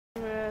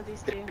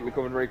these two. Get me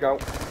covered, Rico.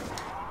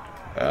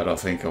 I don't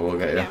think I will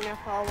get you. Get me up,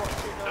 I'll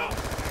watch you go.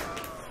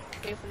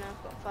 Even though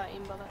I've got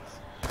 13 bullets.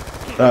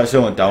 That's the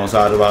only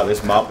downside about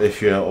this map.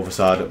 If you're other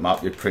side of the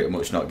map, you're pretty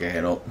much not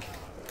getting up.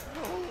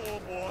 Oh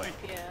boy.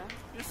 Yeah.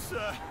 This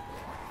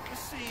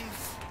seems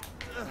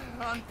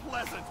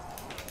unpleasant.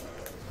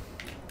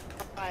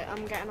 Right,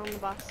 I'm getting on the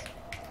bus.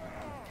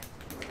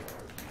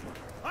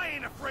 I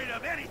ain't afraid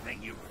of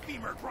anything you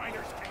femur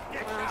grinders can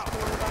get Nice, out.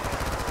 come on the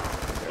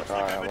bus.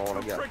 Alright, I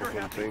want to get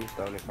fucking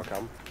tombstone if I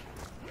can.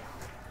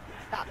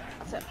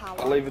 That's it, pal.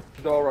 I'll leave the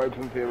door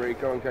open for you,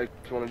 Rico, in case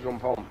you want to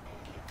jump on.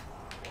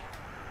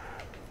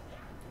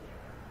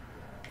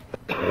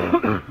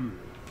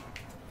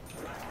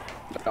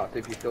 That's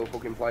if you're still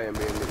fucking playing,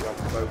 being that you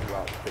haven't spoken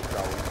about 6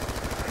 hours.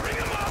 Bring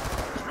him up!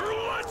 Your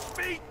lunch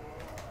feet!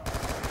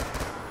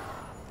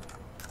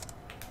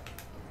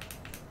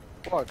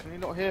 What, can you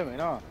not hear me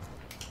now?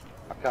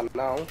 I can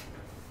now.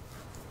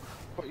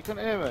 What, you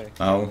couldn't hear me?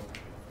 No.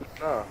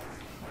 No.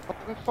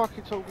 I've been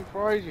fucking talking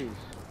for ages.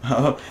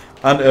 I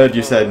hadn't heard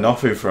you say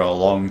nothing for a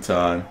long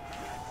time.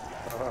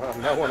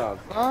 No one has.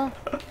 Huh?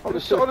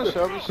 Honestly, I've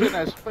been sitting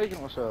there speaking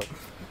to myself.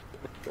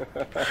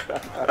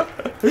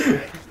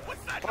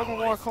 I have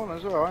my mic on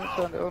as well, I ain't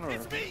turned it on already.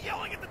 It's me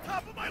yelling at the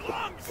top of my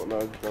lungs! But no,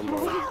 it's done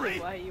well.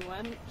 Where you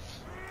went. Okay,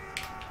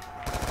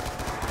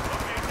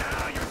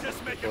 now you're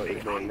just making But me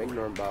he's being an hungry.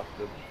 ignorant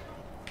bastard.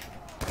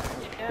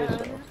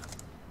 Yeah.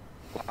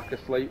 Like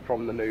asleep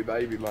from the new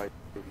baby, mate.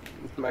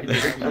 Made you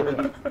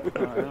ignorant.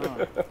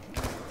 Right.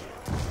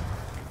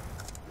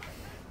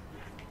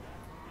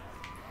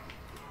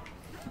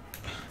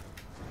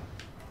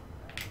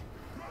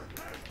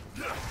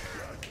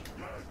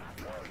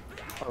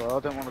 Oh, well, I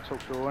don't want to talk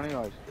to her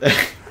anyways.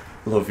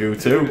 Love you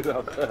too. Okay,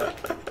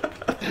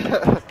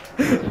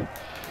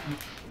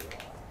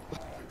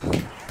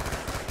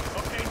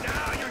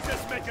 now you're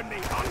just making me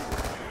hungry.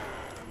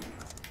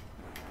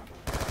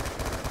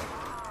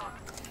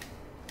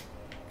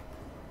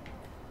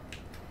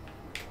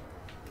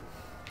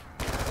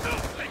 No,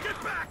 take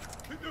it back!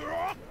 Or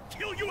I'll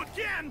kill you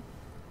again!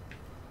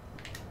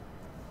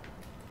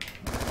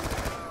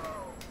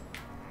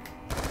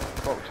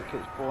 Boxer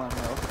keeps blowing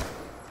me off.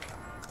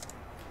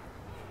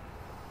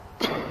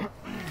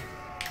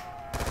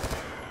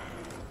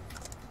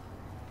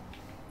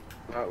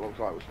 That looks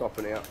like we're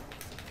stopping here.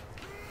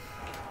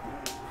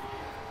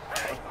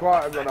 It's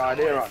quite a good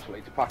idea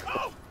actually to pack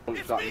a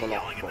punch that gun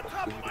off the bus.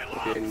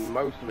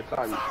 Most of the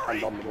time you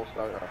stand on the bus,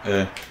 don't you?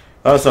 Yeah.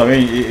 That's what I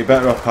mean, you're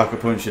better off pack a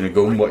punch in a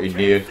gun what you're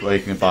near, where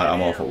you can bite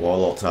ammo off at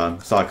wall all the time.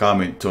 It's like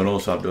I'm in tunnel,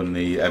 so I've done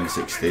the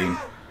M16.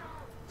 So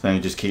then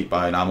you just keep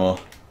buying ammo.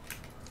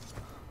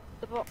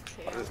 The box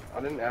here.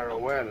 I didn't hear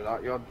aware of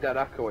that. You're dead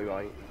echoey,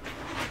 mate.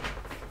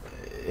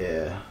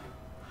 Yeah.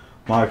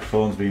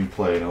 Microphone's been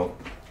playing up.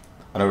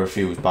 I know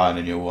refuse buying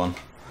a new one.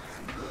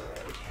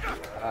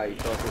 Ah, you're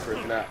talking for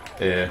his neck.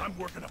 Yeah. I'm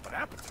working up an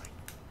appetite.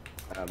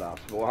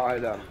 That's why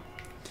then.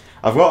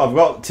 I've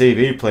got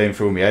TV playing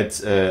through my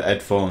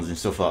headphones and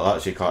stuff like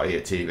that, so you can't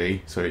hear TV,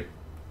 so it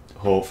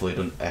hopefully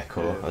doesn't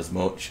echo as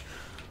much.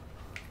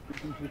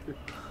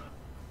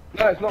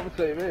 No, it's not the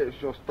TV, it's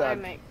just, Hi, I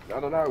mate.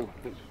 don't know,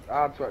 it's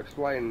hard to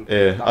explain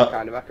Yeah, that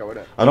kind of echo,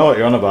 isn't it? I know what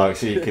you're on about,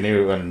 so you can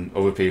hear it when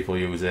other people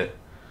use it.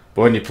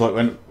 But when you play,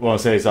 what I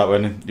say is that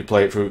when you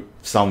play it through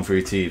sound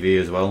through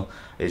TV as well,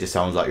 it just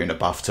sounds like you're in a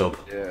bathtub.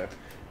 Yeah.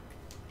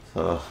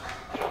 So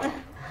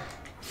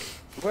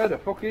Where the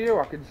fuck are you?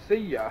 I can see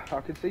you.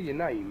 I can see your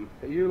name.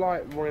 Are you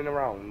like running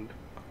around?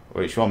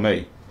 which one,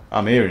 me?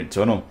 I'm here in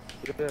tunnel.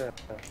 Yeah.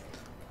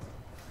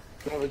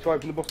 You want me to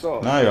open the bus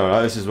door? No, you're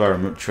alright. This is where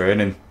I'm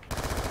training.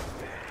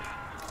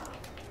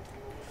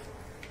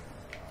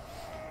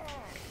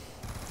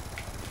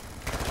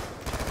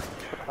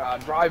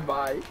 Drive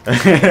by.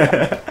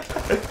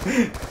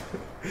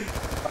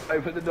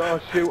 Open the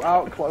door, shoot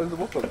out, close the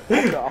button.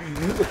 Fuck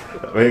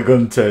off. Wait,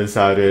 gun turn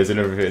sideways and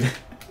everything.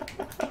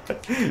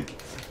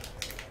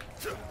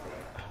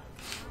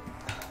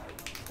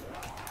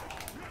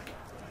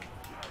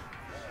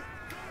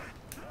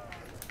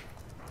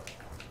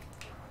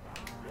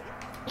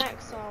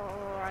 Next are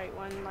alright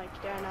when like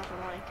you don't have a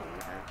mic in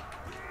there.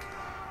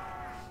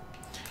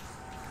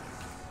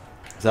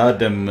 So I had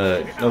them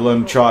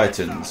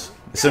Tritons,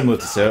 similar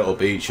to Turtle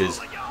Beaches,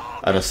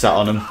 and I sat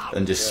on them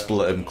and just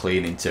split them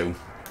clean in two.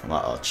 I'm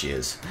like, oh,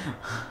 cheers.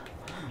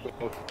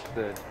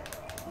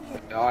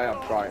 I had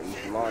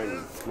Tritons,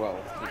 mine, well,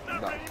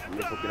 that's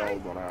the fucking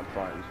old one, I had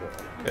Tritons, but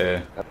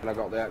Yeah. and I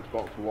got the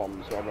Xbox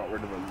One, so I got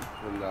rid of them,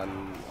 and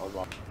then I was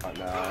like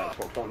nah,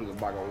 Xbox One's a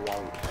bag of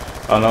wank.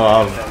 I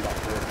know, Then back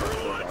to the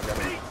Xbox One, I get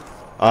them.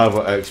 I have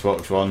an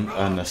Xbox One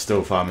and I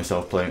still find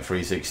myself playing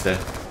 360. Man,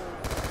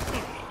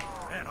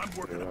 I'm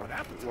working up an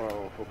appetite.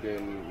 Well,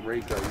 fucking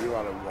Rico, you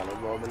had a one as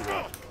well, didn't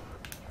you?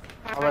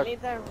 Apparently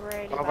they're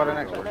really I've had an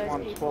bad, Xbox but those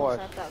One people twice.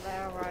 said that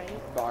they're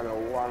alright. Bag of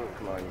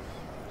wank, mate.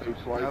 Too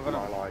slow Yeah, for but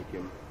my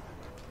liking.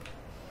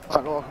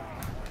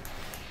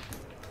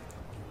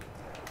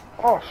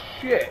 Oh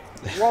shit!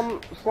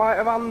 One sleight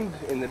of hand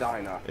in the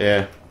diner.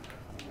 Yeah.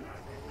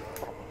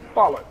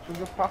 bollocks, we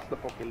just passed the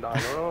fucking dino.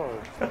 Oh.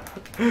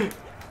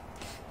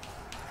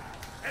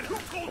 And who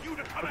told you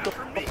to come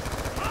after me?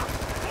 Huh?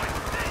 What?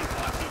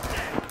 He's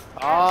dead.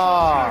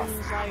 Ah!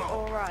 Sounds like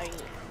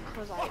alright.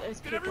 Cause like those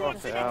Did people everyone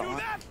just see it me out, do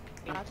that?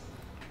 bad.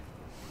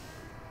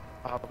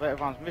 I bet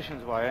everyone's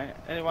missions away, ain't it?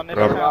 Anyone in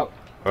Rob. town?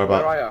 Where Where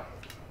about? are you?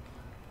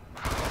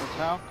 In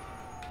town?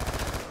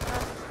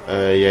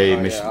 Yeah, your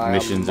Oh, yeah, I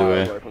missions am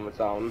miles away. away from the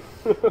town.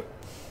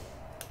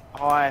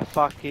 I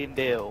fucking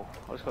deal.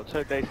 I've just got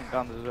 2 decent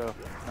guns as well.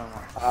 No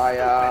mind. I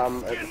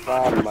am at the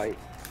farm, mate.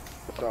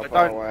 So But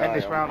far don't away end I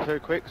this am. round too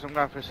quick, because I'm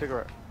going for a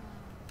cigarette.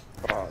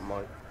 Alright,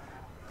 mate.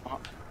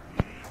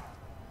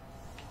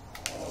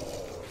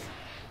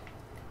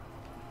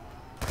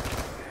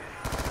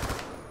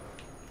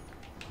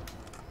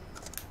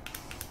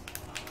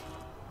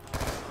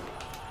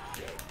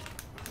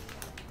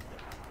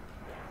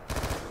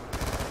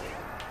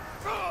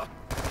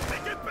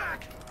 Take it back!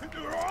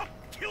 Or I'll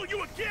kill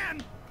you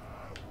again!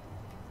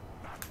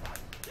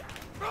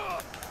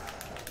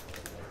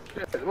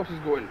 Shit, what's this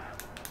going?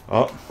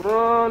 Oh,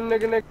 Run,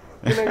 nigga,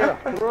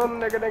 nigga. Run,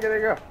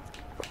 nigga.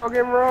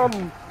 Fucking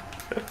run.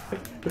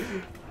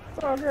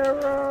 Fucking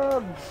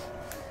run.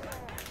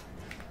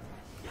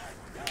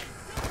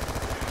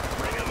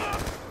 Bring him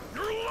up!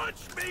 Your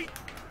lunch meat!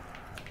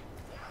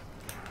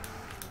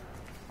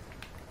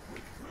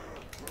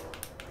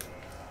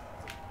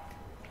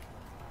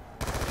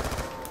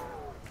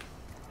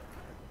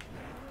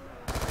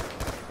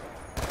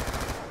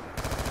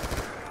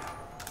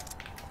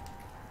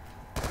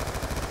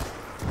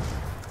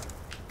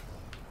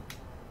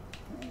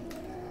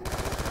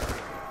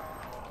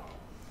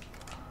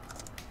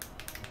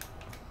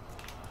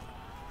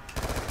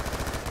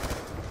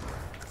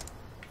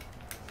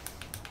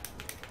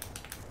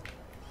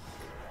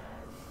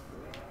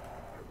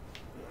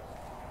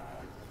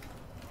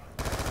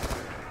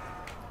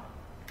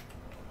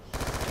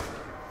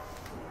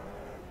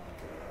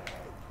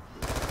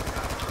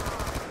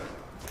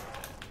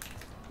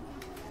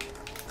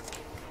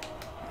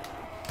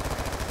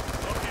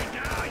 Okay,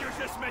 now you're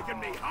just making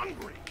me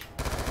hungry!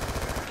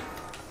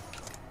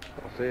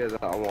 I'll see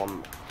that I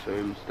want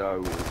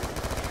tombstone.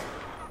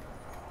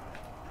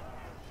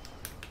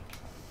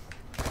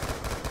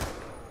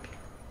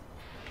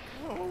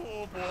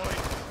 Oh boy.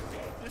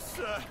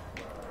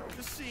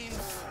 This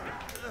seems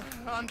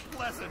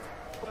unpleasant.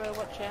 We'll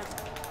watch it.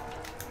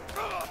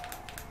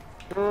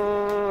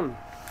 Run.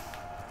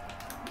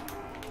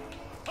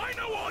 I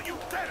know all you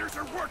betters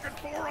are working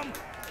for him!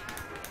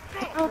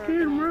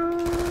 Fucking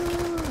run.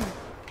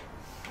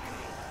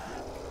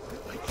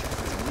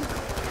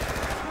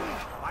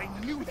 I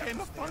knew them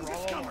fungus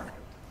scummer!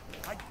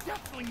 I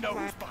definitely know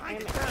who's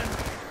behind it.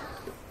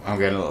 I'm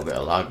getting a little bit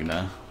of lag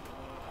now.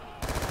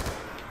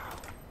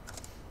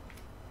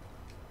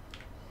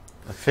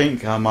 I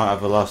think I might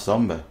have the last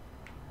zombie.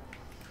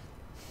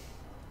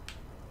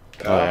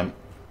 I am.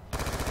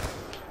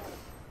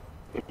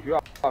 If you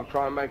have,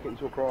 try and make it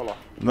into a crawler.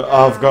 No,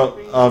 I've got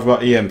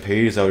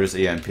EMPs. I'll just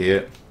EMP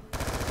it.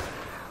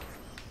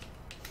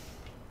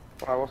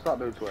 Right, what's that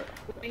do to it?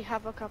 We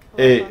have a couple.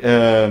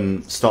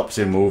 It stops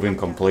him moving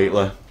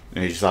completely,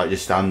 and he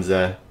just stands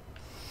there.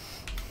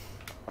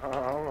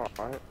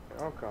 Alright,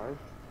 okay.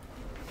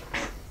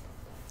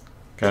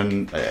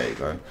 There you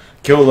go.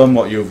 Kill them.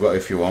 What you've got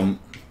if you want.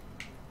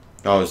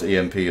 I'll just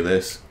EMP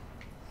this.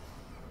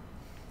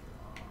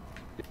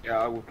 Yeah,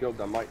 I will kill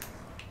them, mate.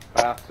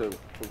 I have to.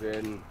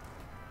 Fucking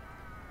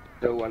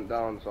still went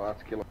down, so I had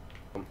to kill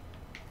him.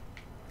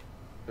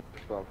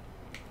 Well,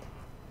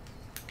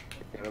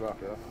 get him off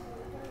here.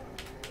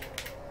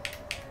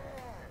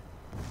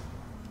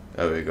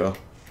 There we go.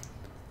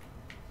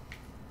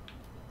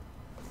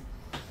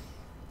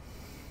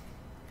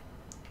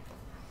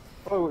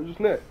 Oh, it just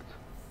nicked.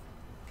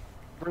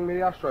 Bring me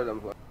the ashtray then,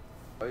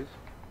 please.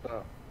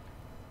 There.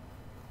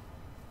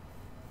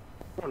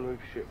 Come on, move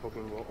shit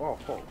fucking well. Oh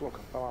fuck, look,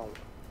 I fell out.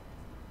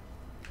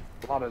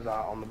 Ladder's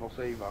out on the bus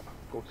either.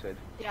 Gutted.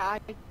 Yeah,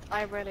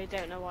 I really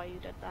don't know why you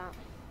did that.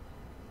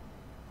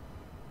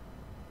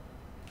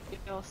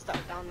 You're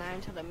stuck down there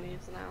until it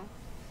moves now.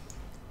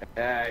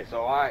 Yeah, it's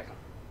alright.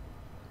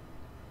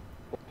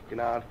 Fucking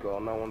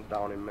hardcore, no one's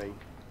downing me.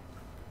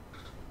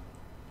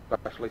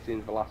 Especially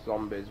since the last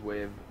zombies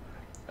with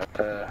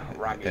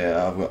ragged.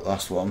 Yeah, I've got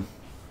last one.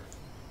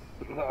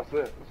 That's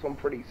it. So I'm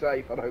pretty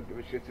safe. I don't give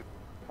a shit if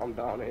I'm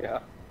down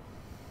here.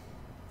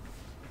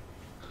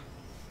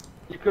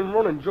 You can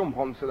run and jump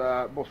onto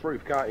the bus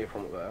roof, can't you,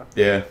 from up there?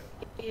 Yeah.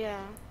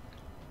 Yeah.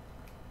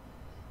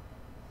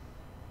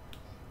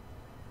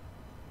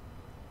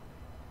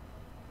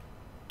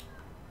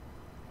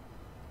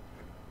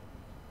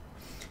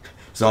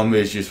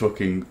 Zombies just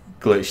fucking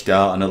glitched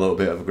out on a little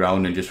bit of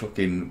ground and just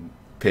fucking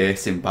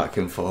pacing back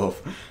and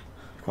forth.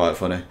 Quite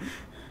funny.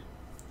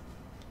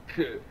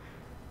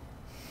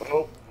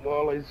 Oh,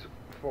 well, he's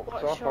fucked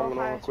What's off. your I'm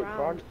gonna have a highest quick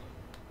round?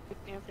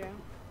 bag.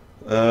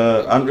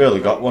 I haven't really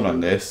got one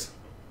on this.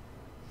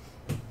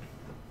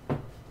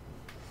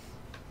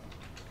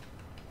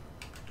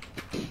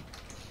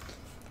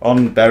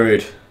 On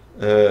buried,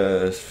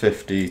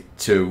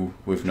 52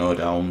 with no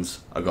downs.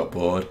 I got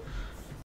bored.